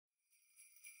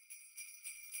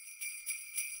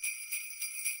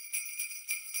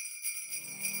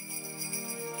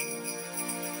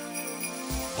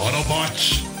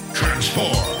Autobots, transform!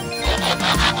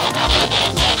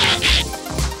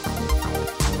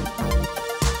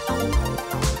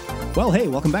 Well, hey,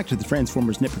 welcome back to the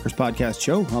Transformers Nitpickers Podcast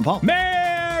Show. I'm Paul.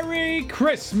 Merry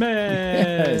Christmas!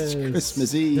 Yes,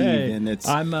 Christmas Eve, Hey, and it's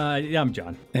I'm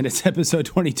John. and it's episode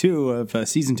 22 of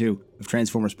season 2 of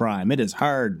Transformers Prime. It is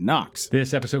Hard Knocks.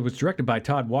 This episode was directed by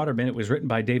Todd Waterman. It was written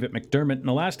by David McDermott. And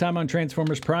the last time on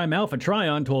Transformers Prime, Alpha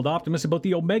Trion told Optimus about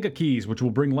the Omega Keys, which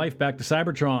will bring life back to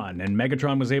Cybertron. And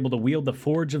Megatron was able to wield the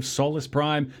Forge of Solus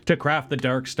Prime to craft the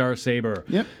Dark Star Saber.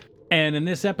 Yep. And in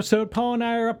this episode, Paul and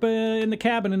I are up in the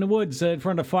cabin in the woods in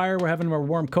front of a fire. We're having our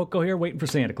warm cocoa here, waiting for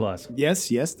Santa Claus. Yes,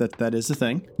 that is the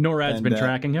thing. NORAD's And, been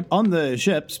tracking him. On the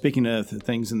ship, speaking of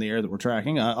things in the air that we're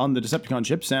tracking, on the Decepticon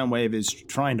ship, Soundwave is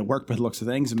trying to work by the looks of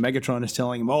things, and Megatron is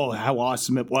telling him, oh, how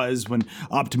awesome it was when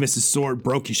Optimus' sword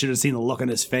broke. You should have seen the look on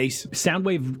his face.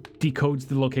 Soundwave decodes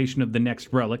the location of the next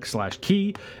relic /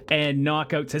 key, and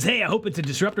Knockout says, "Hey, I hope it's a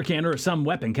disruptor cannon or some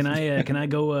weapon. Can I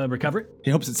go recover it?"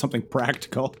 He hopes it's something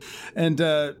practical. And,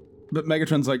 but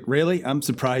Megatron's like, really? I'm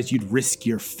surprised you'd risk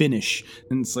your finish.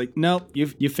 And it's like, nope,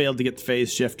 you failed to get the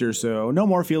phase shifter, so no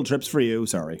more field trips for you,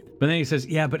 sorry. But then he says,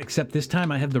 "Yeah, but except this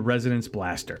time I have the Resonance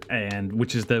Blaster, and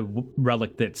which is the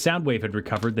relic that Soundwave had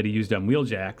recovered that he used on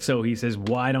Wheeljack. So he says,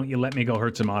 why don't you let me go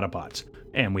hurt some Autobots?"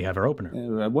 And we have our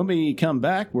opener. When we come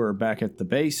back, we're back at the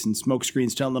base, and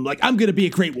Smokescreen's telling them, like, I'm going to be a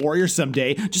great warrior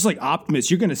someday, just like Optimus.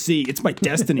 You're going to see. It's my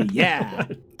destiny, yeah.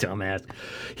 Dumbass.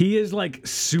 He is like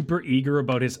super eager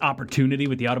about his opportunity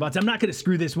with the Autobots. I'm not going to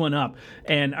screw this one up.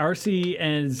 And RC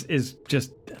is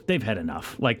just, they've had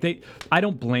enough. Like, I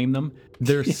don't blame them.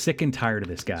 They're sick and tired of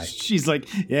this guy. She's like,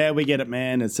 yeah, we get it,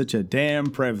 man. It's such a damn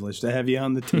privilege to have you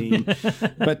on the team.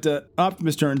 But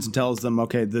Optimus turns and tells them,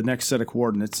 okay, the next set of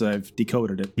coordinates, I've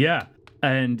decoded it. Yeah.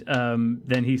 And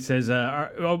then he says,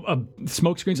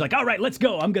 Smokescreen's like, all right, let's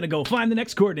go. I'm going to go find the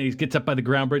next coordinate. He gets up by the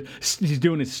ground bridge. He's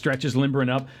doing his stretches, limbering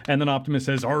up. And then Optimus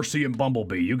says, RC and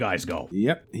Bumblebee, you guys go.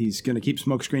 Yep, he's going to keep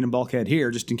Smokescreen and Bulkhead here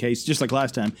just in case, just like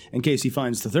last time, in case he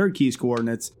finds the third key's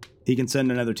coordinates. He can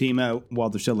send another team out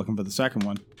while they're still looking for the second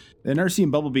one. Then RC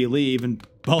and Bumblebee leave, and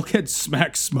Bulkhead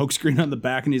smacks Smokescreen on the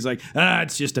back, and he's like,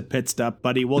 it's just a pit stop,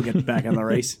 buddy. We'll get back in the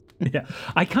race. Yeah,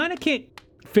 I kind of can't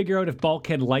figure out if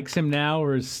Bulkhead likes him now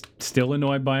or is still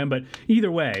annoyed by him, but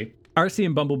either way, RC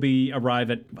and Bumblebee arrive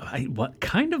at what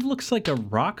kind of looks like a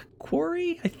rock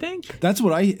quarry, I think. That's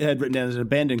what I had written down as an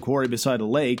abandoned quarry beside a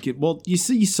lake. You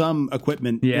see some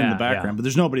equipment in the background, but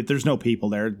there's no people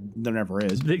there. There never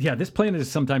is. This planet is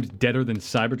sometimes deader than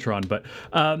Cybertron, but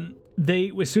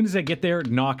as soon as they get there,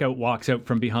 Knockout walks out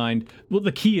from behind. Well,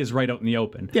 the key is right out in the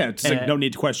open. Yeah, it's like, no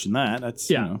need to question that.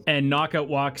 That's, And Knockout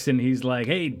walks and he's like,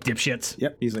 hey, dipshits.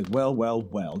 Yep, he's like,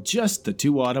 well, just the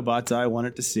two Autobots I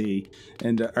wanted to see.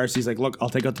 And RC's like, look, I'll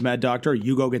take out the Mad Doctor,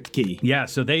 you go get the key. Yeah,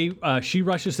 so she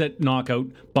rushes at Knockout,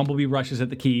 Bumblebee rushes at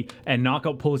the key, and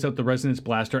Knockout pulls out the Resonance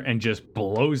Blaster and just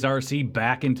blows RC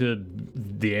back into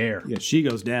the air. Yeah, she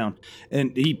goes down.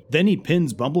 And he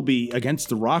pins Bumblebee against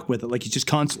the rock with it, like he's just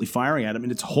constantly firing at him,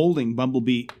 and it's holding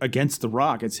Bumblebee against the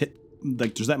rock. It's hit,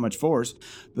 like there's that much force.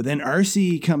 But then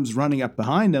RC comes running up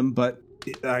behind him, but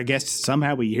I guess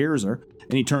somehow he hears her,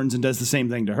 and he turns and does the same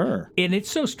thing to her. And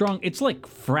it's so strong, it's like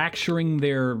fracturing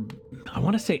their, I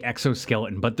want to say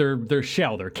exoskeleton, but their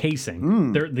shell, their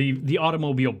casing, the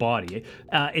automobile body.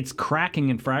 It's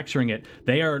cracking and fracturing it.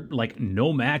 They are like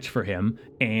no match for him,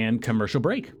 and commercial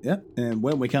break. Yeah, and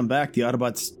when we come back, the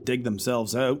Autobots dig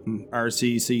themselves out, and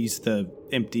RC sees the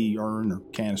empty urn or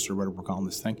canister, whatever we're calling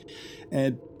this thing.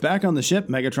 And back on the ship,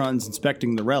 Megatron's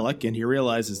inspecting the relic, and he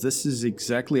realizes this is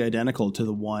exactly identical to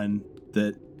the one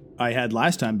that I had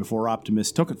last time before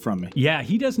Optimus took it from me. Yeah,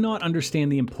 he does not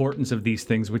understand the importance of these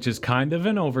things, which is kind of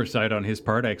an oversight on his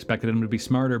part. I expected him to be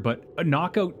smarter, but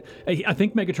Knockout, I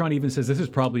think Megatron even says this is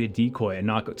probably a decoy, and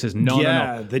Knockout says,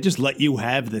 no. They just let you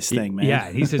have this thing, man. Yeah,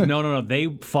 he says, no, they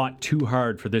fought too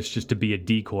hard for this just to be a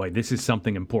decoy. This is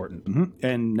something important. Mm-hmm.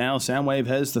 And now Soundwave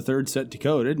has the third set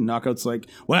decoded, and Knockout's like,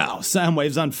 wow,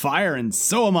 Soundwave's on fire, and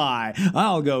so am I.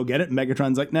 I'll go get it. And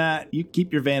Megatron's like, nah, you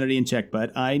keep your vanity in check,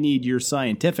 bud. I need your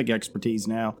scientific expertise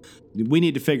now. We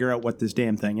need to figure out what this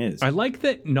damn thing is. I like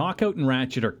that Knockout and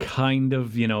Ratchet are kind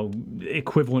of,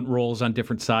 equivalent roles on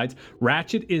different sides.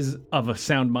 Ratchet is of a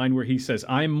sound mind where he says,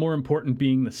 I'm more important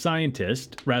being the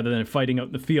scientist rather than fighting out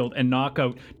in the field. And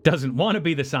Knockout doesn't want to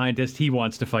be the scientist. He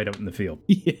wants to fight out in the field.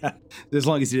 Yeah, as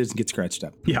long as he doesn't get scratched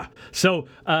up. Yeah. So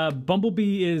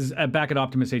Bumblebee is back at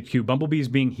Optimus HQ. Bumblebee is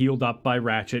being healed up by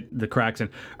Ratchet, the cracks, and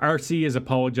RC is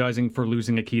apologizing for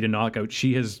losing a key to Knockout.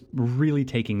 She is really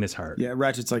taking this hard. Yeah,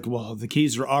 Ratchet's like, well, the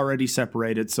keys are already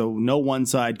separated, so no one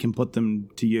side can put them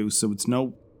to use, so it's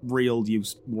no real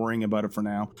use worrying about it for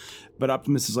now. But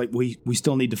Optimus is like, we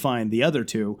still need to find the other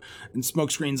two. And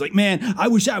Smokescreen's like, man, I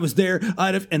wish I was there.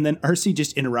 And then RC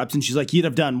just interrupts and she's like, you'd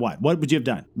have done what? What would you have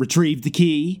done? Retrieved the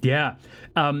key? Yeah.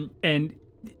 And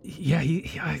yeah,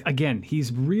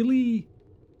 he's really...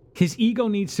 His ego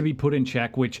needs to be put in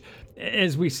check, which,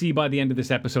 as we see by the end of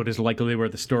this episode, is likely where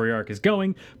the story arc is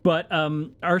going. But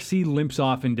RC limps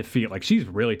off in defeat. Like, she's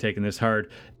really taking this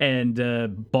hard. And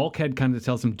Bulkhead kind of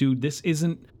tells him, dude, this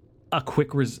isn't a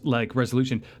quick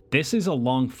resolution. This is a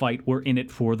long fight. We're in it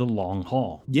for the long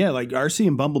haul. Yeah, like RC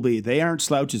and Bumblebee, they aren't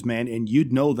slouches, man, and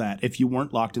you'd know that if you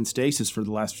weren't locked in stasis for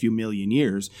the last few million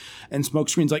years. And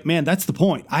Smokescreen's like, man, that's the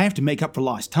point. I have to make up for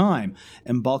lost time.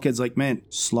 And Bulkhead's like, man,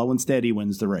 slow and steady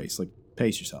wins the race. Like,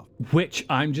 pace yourself. Which,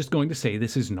 I'm just going to say,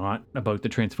 this is not about the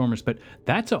Transformers, but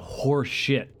that's a horse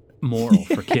shit moral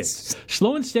for kids.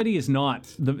 Slow and steady is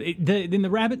not in the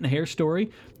Rabbit and the Hare story.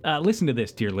 Listen to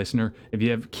this, dear listener. If you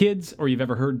have kids or you've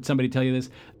ever heard somebody tell you this,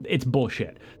 it's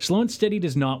bullshit. Slow and steady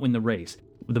does not win the race.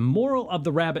 The moral of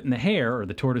the Rabbit and the Hare, or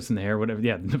the Tortoise and the Hare, whatever.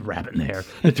 Yeah, the Rabbit and the Hare,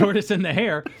 the Tortoise and the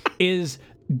Hare, is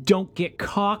don't get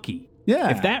cocky.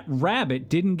 Yeah. If that rabbit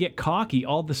didn't get cocky,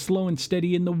 all the slow and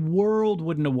steady in the world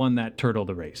wouldn't have won that turtle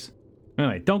the race.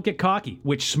 Anyway, don't get cocky,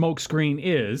 which Smokescreen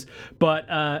is.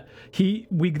 But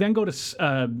we then go to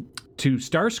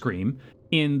Starscream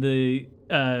in the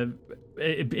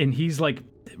and he's like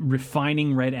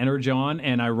refining red energon,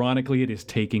 and ironically, it is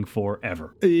taking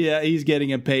forever. Yeah, he's getting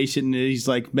impatient, and he's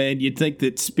like, man, you'd think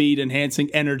that speed enhancing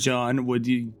energon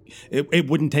it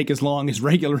wouldn't take as long as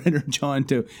regular energon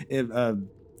to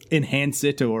enhance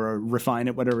it or refine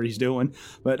it, whatever he's doing.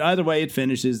 But either way, it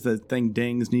finishes, the thing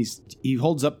dings, and he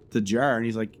holds up the jar and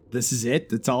he's like, this is it?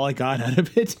 That's all I got out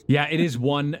of it? Yeah, it is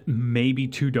 1, maybe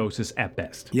 2 doses at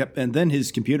best. Yep, and then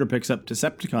his computer picks up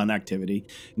Decepticon activity,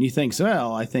 and he thinks,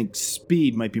 well, I think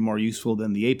speed might be more useful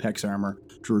than the Apex armor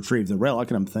to retrieve the relic,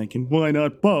 and I'm thinking, why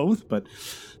not both? But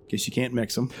I guess you can't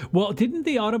mix them. Well, didn't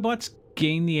the Autobots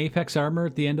gain the Apex armor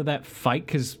at the end of that fight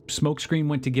because Smokescreen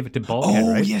went to give it to Bulkhead,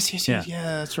 right? Yes. Yeah,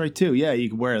 that's right, too. Yeah, you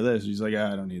can wear this. He's like,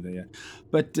 I don't need that yet.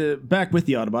 But back with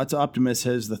the Autobots, Optimus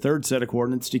has the third set of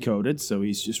coordinates decoded, so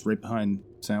he's just right behind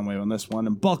Soundwave on this one.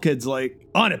 And Bulkhead's like,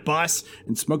 on it, boss!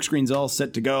 And Smokescreen's all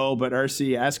set to go, but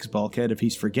RC asks Bulkhead if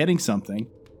he's forgetting something,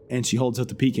 and she holds out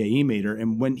the PKE meter,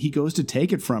 and when he goes to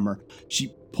take it from her,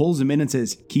 she pulls him in and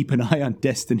says, keep an eye on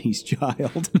Destiny's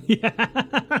Child. Yeah,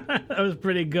 that was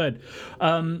pretty good.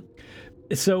 So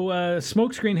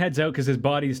Smokescreen heads out because his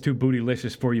body is too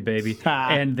bootylicious for you, baby.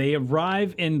 And they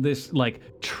arrive in this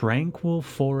tranquil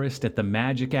forest at the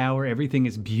magic hour. Everything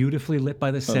is beautifully lit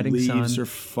by the setting sun. Leaves are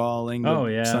falling.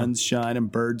 The sun's shining.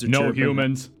 Birds are no chirping.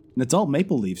 Humans. And it's all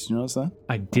maple leaves. You notice that?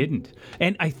 I didn't.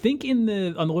 And I think on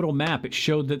the little map it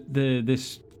showed that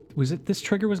this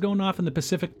trigger was going off in the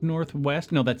Pacific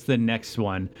Northwest? No, that's the next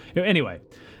one. Anyway,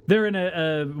 they're in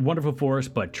a wonderful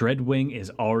forest, but Dreadwing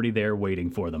is already there waiting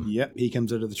for them. Yep, he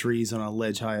comes out of the trees on a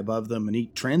ledge high above them, and he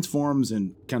transforms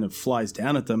and kind of flies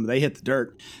down at them. They hit the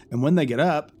dirt, and when they get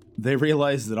up, they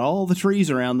realize that all the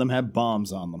trees around them have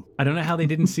bombs on them. I don't know how they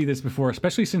didn't see this before,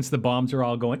 especially since the bombs are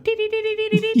all going...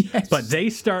 Yes. But they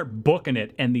start booking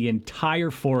it, and the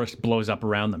entire forest blows up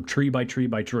around them, tree by tree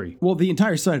by tree. Well, the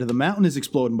entire side of the mountain is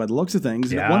exploding by the looks of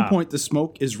things. And at one point, the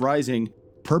smoke is rising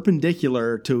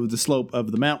perpendicular to the slope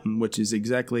of the mountain, which is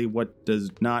exactly what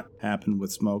does not happen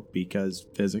with smoke because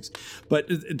physics. But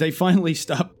they finally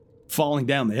stop falling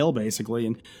down the hill, basically,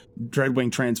 and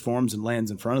Dreadwing transforms and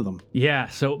lands in front of them. Yeah,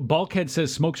 so Bulkhead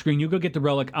says, Smokescreen, you go get the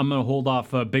relic. I'm going to hold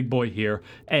off Big Boy here.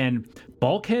 And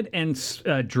Bulkhead and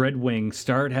Dreadwing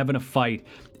start having a fight,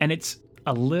 and it's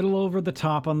a little over the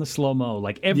top on the slow-mo.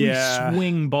 Like, every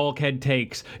swing Bulkhead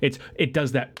takes, it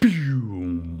does that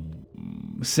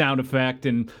sound effect,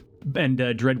 and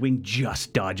Dreadwing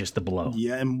just dodges the blow.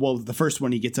 Yeah, and well, the first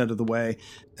one he gets out of the way,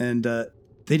 and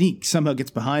then he somehow gets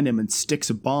behind him and sticks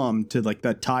a bomb to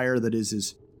that tire that is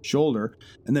his shoulder,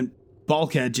 and then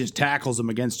Bulkhead just tackles him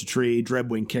against a tree.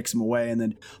 Dreadwing kicks him away, and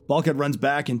then Bulkhead runs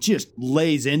back and just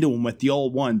lays into him with the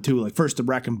old one too. First a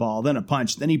wrecking ball, then a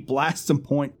punch, then he blasts him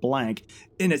point blank,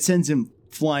 and it sends him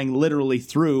flying literally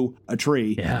through a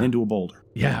tree into a boulder.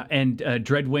 Yeah, and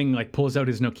Dreadwing pulls out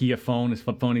his Nokia phone, his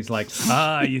flip phone. He's like,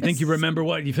 you think you remember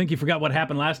you forgot what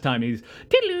happened last time? He's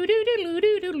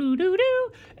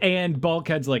diddle-oo-doo-diddle-oo-doo-diddle-oo-doo-doo. And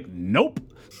Bulkhead's like, nope.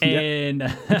 And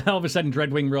all of a sudden,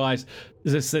 Dreadwing realized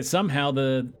that somehow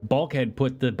the Bulkhead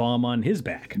put the bomb on his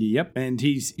back. Yep, and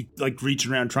he's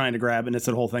reaching around trying to grab it, and it's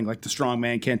that whole thing the strong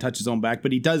man can't touch his own back,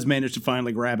 but he does manage to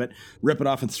finally grab it, rip it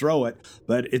off and throw it,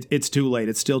 but it's too late.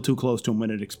 It's still too close to him when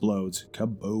it explodes.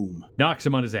 Kaboom. Knocks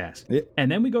him on his ass.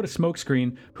 And then we go to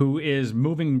Smokescreen, who is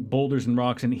moving boulders and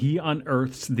rocks, and he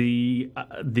unearths the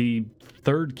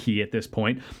third key at this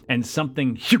point, and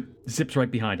something zips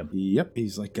right behind him. Yep,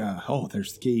 he's like, oh,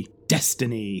 there's the key.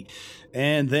 Destiny.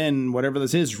 And then whatever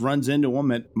this is runs into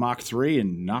him at Mach 3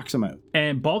 and knocks him out.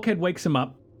 And Bulkhead wakes him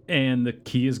up, and the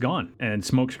key is gone. And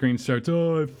Smokescreen starts,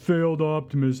 oh, I failed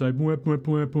Optimus. I blah, blah,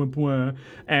 blah, blah, blah.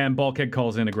 And Bulkhead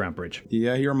calls in a ground bridge.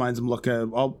 Yeah, he reminds him, look,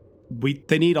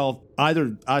 they need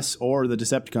either us or the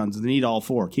Decepticons. They need all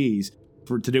 4 keys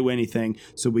to do anything.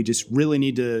 So we just really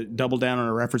need to double down on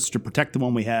our efforts to protect the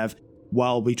one we have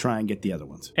while we try and get the other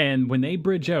ones. And when they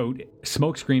bridge out,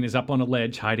 Smokescreen is up on a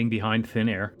ledge hiding behind thin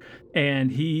air, and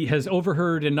he has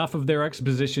overheard enough of their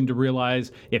exposition to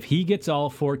realize if he gets all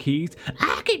 4 keys,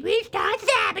 I can restart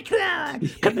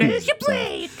Cybertron! Commercial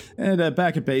break! And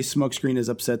back at base, Smokescreen is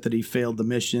upset that he failed the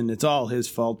mission. It's all his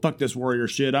fault. Fuck this warrior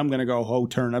shit. I'm gonna go hoe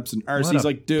turnips. And RC's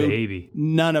like, dude, baby.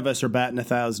 None of us are batting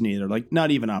 1,000 either. Like, not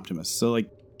even Optimus. So, like,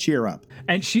 cheer up.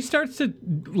 And she starts to,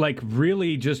 like,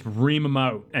 really just ream him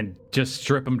out and just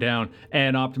strip him down.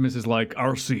 And Optimus is like,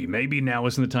 RC, maybe now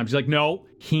isn't the time. She's like, no,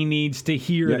 he needs to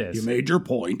hear this. You made your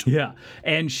point. Yeah.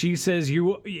 And she says,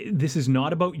 this is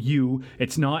not about you.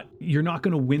 You're not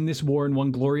going to win this war in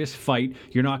one glorious fight.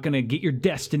 You're not going to get your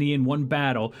destiny in one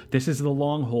battle. This is the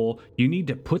long haul. You need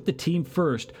to put the team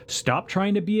first. Stop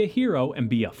trying to be a hero and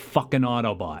be a fucking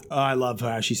Autobot. I love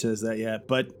how she says that, yeah.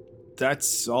 But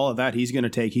that's all of that he's going to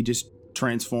take. He just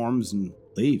transforms and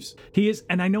leaves. He is,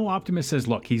 and I know Optimus says,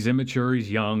 look, he's immature,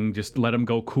 he's young, just let him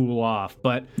go cool off,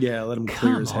 but yeah, let him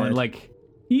clear his head. Like,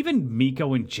 even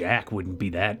Miko and Jack wouldn't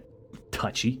be that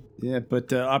touchy. Yeah,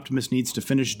 but Optimus needs to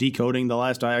finish decoding the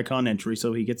last Iacon entry,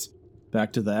 so he gets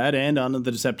back to that and onto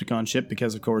the Decepticon ship,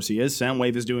 because of course he is.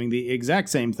 Soundwave is doing the exact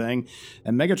same thing,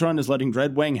 and Megatron is letting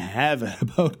Dreadwing have it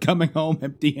about coming home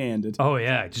empty-handed. Oh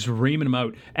yeah, just reaming him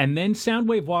out. And then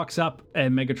Soundwave walks up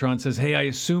and Megatron says, hey, I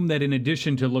assume that in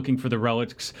addition to looking for the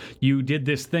relics, you did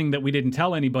this thing that we didn't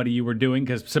tell anybody you were doing,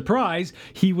 because, surprise,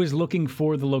 he was looking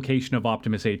for the location of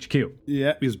Optimus HQ.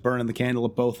 Yeah, he was burning the candle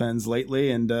at both ends lately,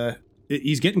 and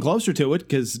he's getting closer to it,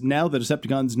 because now the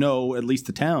Decepticons know at least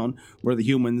the town where the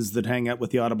humans that hang out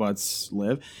with the Autobots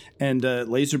live, and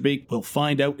Laserbeak will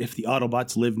find out if the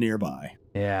Autobots live nearby.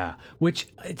 Yeah, which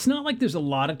it's not like there's a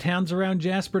lot of towns around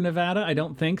Jasper, Nevada, I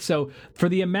don't think. So for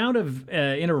the amount of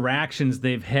interactions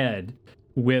they've had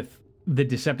with the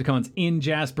Decepticons in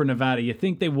Jasper, Nevada, you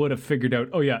think they would have figured out,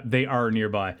 oh yeah, they are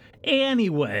nearby.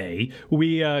 Anyway,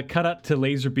 we cut up to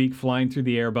Laserbeak flying through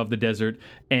the air above the desert,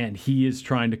 and he is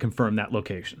trying to confirm that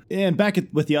location. And back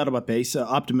with the Autobot base,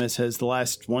 Optimus has the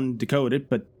last one decoded,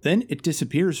 but then it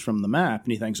disappears from the map,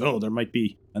 and he thinks, oh, there might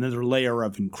be another layer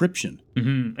of encryption.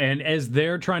 Mm-hmm. And as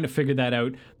they're trying to figure that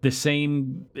out, the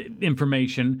same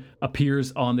information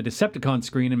appears on the Decepticon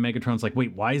screen, and Megatron's like,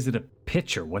 wait, why is it a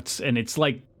picture? And it's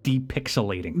like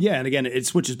depixelating. Yeah, and again, it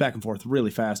switches back and forth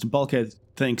really fast, and Bulkhead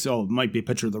thinks, oh, it might be a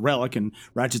picture of the relic, and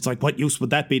Ratchet's like, what use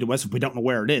would that be to us if we don't know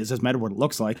where it is? Doesn't matter what it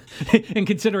looks like. And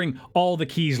considering all the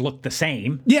keys look the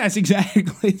same. Yes,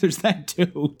 exactly. There's that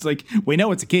too. It's like, we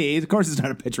know it's a key. Of course it's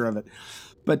not a picture of it.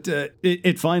 But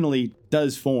it finally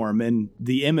does form, and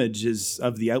the image is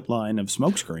of the outline of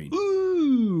Smokescreen.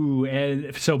 Ooh,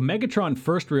 and so Megatron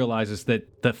first realizes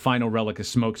that the final relic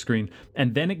is Smokescreen,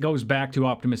 and then it goes back to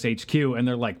Optimus HQ, and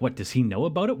they're like, what, does he know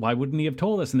about it? Why wouldn't he have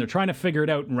told us? And they're trying to figure it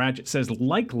out, and Ratchet says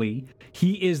likely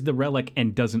he is the relic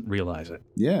and doesn't realize it.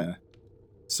 Yeah.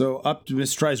 So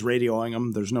Optimus tries radioing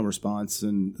him. There's no response.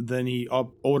 And then he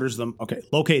orders them, okay,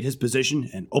 locate his position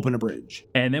and open a bridge.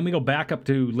 And then we go back up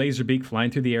to Laserbeak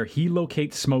flying through the air. He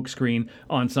locates Smokescreen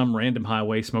on some random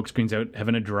highway. Smokescreen's out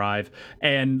having a drive.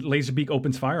 And Laserbeak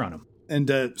opens fire on him. And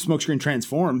Smokescreen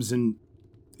transforms and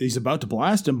he's about to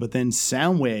blast him, but then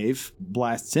Soundwave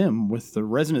blasts him with the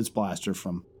resonance blaster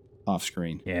from off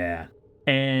screen. Yeah.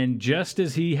 And just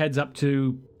as he heads up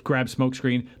to grab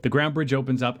Smokescreen, the ground bridge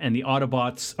opens up and the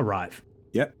Autobots arrive.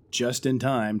 Yep, just in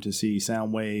time to see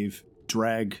Soundwave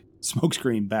drag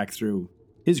Smokescreen back through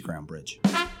his ground bridge.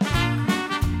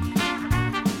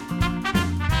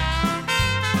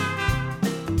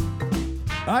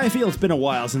 I feel it's been a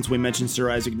while since we mentioned Sir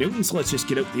Isaac Newton, so let's just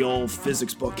get out the old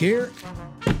physics book here.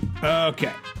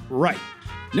 Okay, right.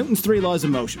 Newton's 3 laws of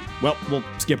motion. Well, we'll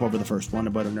skip over the first one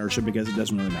about inertia because it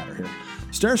doesn't really matter here.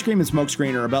 Starscream and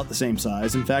Smokescreen are about the same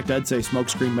size. In fact, I'd say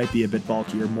Smokescreen might be a bit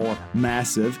bulkier, more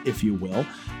massive, if you will.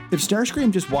 If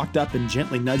Starscream just walked up and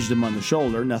gently nudged him on the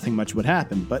shoulder, nothing much would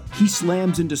happen, but he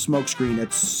slams into Smokescreen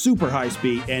at super high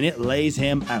speed and it lays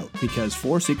him out, because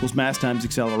force equals mass times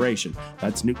acceleration.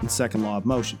 That's Newton's second law of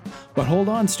motion. But hold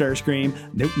on,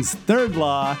 Starscream, Newton's third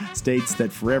law states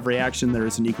that for every action there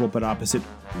is an equal but opposite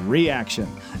reaction.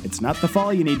 It's not the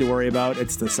fall you need to worry about,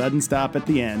 it's the sudden stop at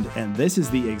the end, and this is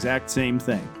the exact same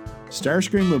thing.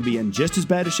 Starscream will be in just as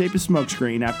bad a shape as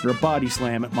Smokescreen after a body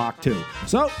slam at Mach 2.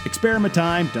 So, experiment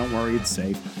time, don't worry, it's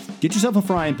safe. Get yourself a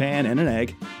frying pan and an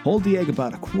egg, hold the egg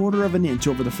about 1/4 of an inch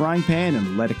over the frying pan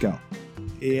and let it go.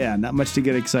 Yeah, not much to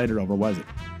get excited over, was it?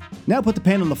 Now put the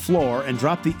pan on the floor and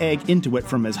drop the egg into it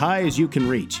from as high as you can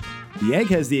reach. The egg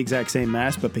has the exact same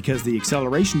mass, but because the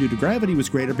acceleration due to gravity was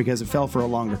greater because it fell for a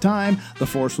longer time, the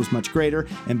force was much greater,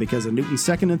 and because of Newton's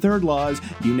second and third laws,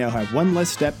 you now have one less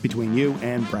step between you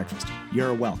and breakfast.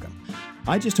 You're welcome.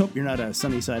 I just hope you're not a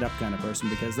sunny side up kind of person,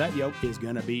 because that yolk is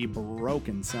gonna be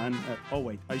broken, son. Oh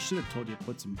wait, I should have told you to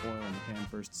put some oil in the pan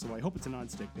first, so I hope it's a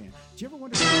non-stick pan. Do you ever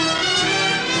wonder...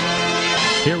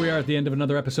 Here we are at the end of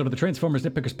another episode of the Transformers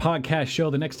Nitpickers podcast show.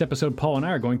 The next episode Paul and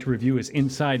I are going to review is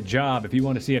Inside Job. If you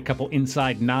want to see a couple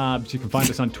inside knobs, you can find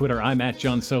us on Twitter. I'm at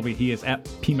John Sobey. He is at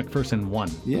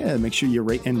PMcPherson1. Yeah, make sure you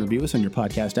rate and review us on your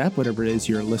podcast app, whatever it is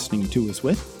you're listening to us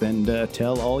with, and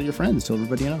tell all your friends, tell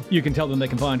everybody you know. You can tell them they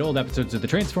can find old episodes of the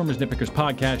Transformers Nitpickers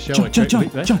podcast show.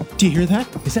 John, do you hear that?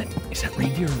 Is that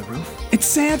reindeer on the roof? It's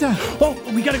Santa! Oh,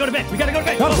 we gotta go to bed.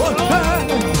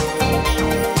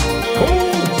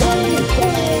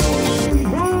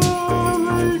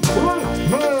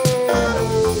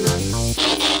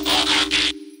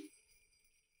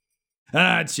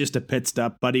 It's just a pit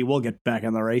stop, buddy. We'll get back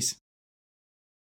on the race.